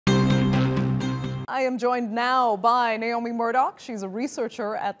I am joined now by Naomi Murdoch. She's a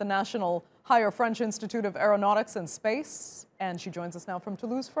researcher at the National Higher French Institute of Aeronautics and Space, and she joins us now from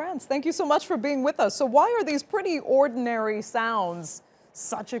Toulouse, France. Thank you so much for being with us. So why are these pretty ordinary sounds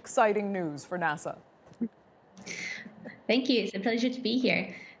such exciting news for NASA? Thank you. It's a pleasure to be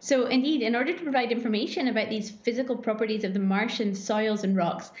here. So indeed, in order to provide information about these physical properties of the Martian soils and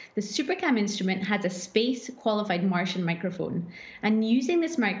rocks, the SuperCam instrument has a space-qualified Martian microphone. And using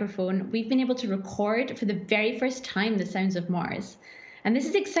this microphone, we've been able to record for the very first time the sounds of Mars. And this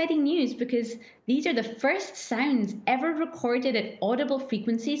is exciting news because these are the first sounds ever recorded at audible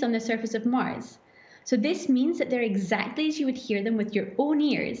frequencies on the surface of Mars. So this means that they're exactly as you would hear them with your own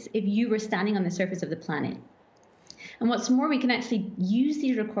ears if you were standing on the surface of the planet. And what's more, we can actually use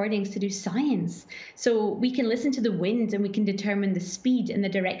these recordings to do science. So we can listen to the wind and we can determine the speed and the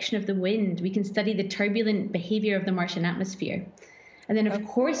direction of the wind. We can study the turbulent behavior of the Martian atmosphere. And then, of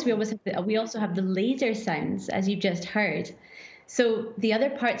course, we also have the laser sounds, as you've just heard. So the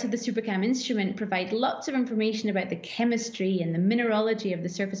other parts of the SuperCam instrument provide lots of information about the chemistry and the mineralogy of the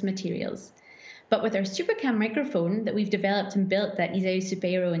surface materials. But with our SuperCam microphone that we've developed and built at ISAO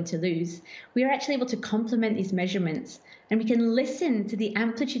Supero in Toulouse, we are actually able to complement these measurements, and we can listen to the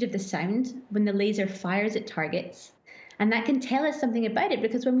amplitude of the sound when the laser fires at targets. And that can tell us something about it,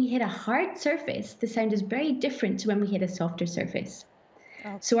 because when we hit a hard surface, the sound is very different to when we hit a softer surface.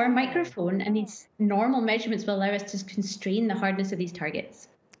 Okay. So our microphone and these normal measurements will allow us to constrain the hardness of these targets.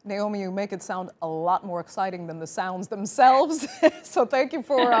 Naomi, you make it sound a lot more exciting than the sounds themselves. So thank you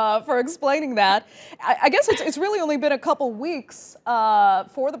for explaining that. I guess it's really only been a couple weeks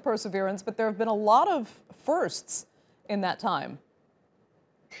for the Perseverance, but there have been a lot of firsts in that time.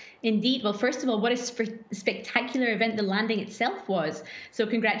 Indeed. Well, first of all, what a spectacular event the landing itself was. So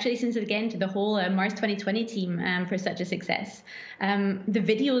congratulations again to the whole Mars 2020 team for such a success. The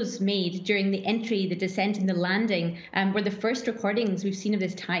videos made during the entry, the descent, and the landing were the first recordings we've seen of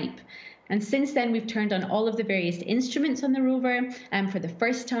this type. And since then, we've turned on all of the various instruments on the rover for the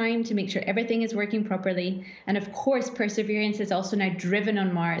first time to make sure everything is working properly. And of course, Perseverance is also now driven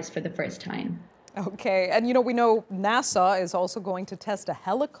on Mars for the first time. Okay, and we know NASA is also going to test a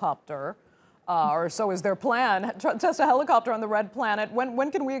helicopter, or so is their plan, test a helicopter on the Red Planet.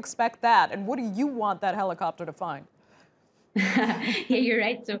 When can we expect that, and what do you want that helicopter to find? Yeah, you're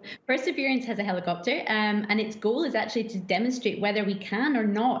right. So Perseverance has a helicopter, and its goal is actually to demonstrate whether we can or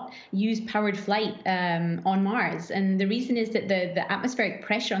not use powered flight on Mars. And the reason is that the atmospheric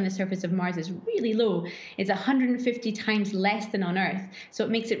pressure on the surface of Mars is really low. It's 150 times less than on Earth. So it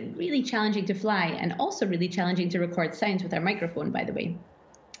makes it really challenging to fly, and also really challenging to record sounds with our microphone, by the way.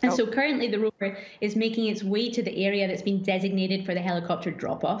 And so currently the rover is making its way to the area that's been designated for the helicopter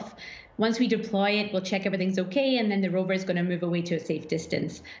drop-off. Once we deploy it, we'll check everything's okay, and then the rover is going to move away to a safe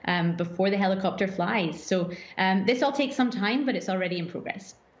distance before the helicopter flies. So this all takes some time, but it's already in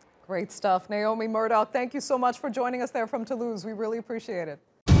progress. Great stuff. Naomi Murdoch, thank you so much for joining us there from Toulouse. We really appreciate it.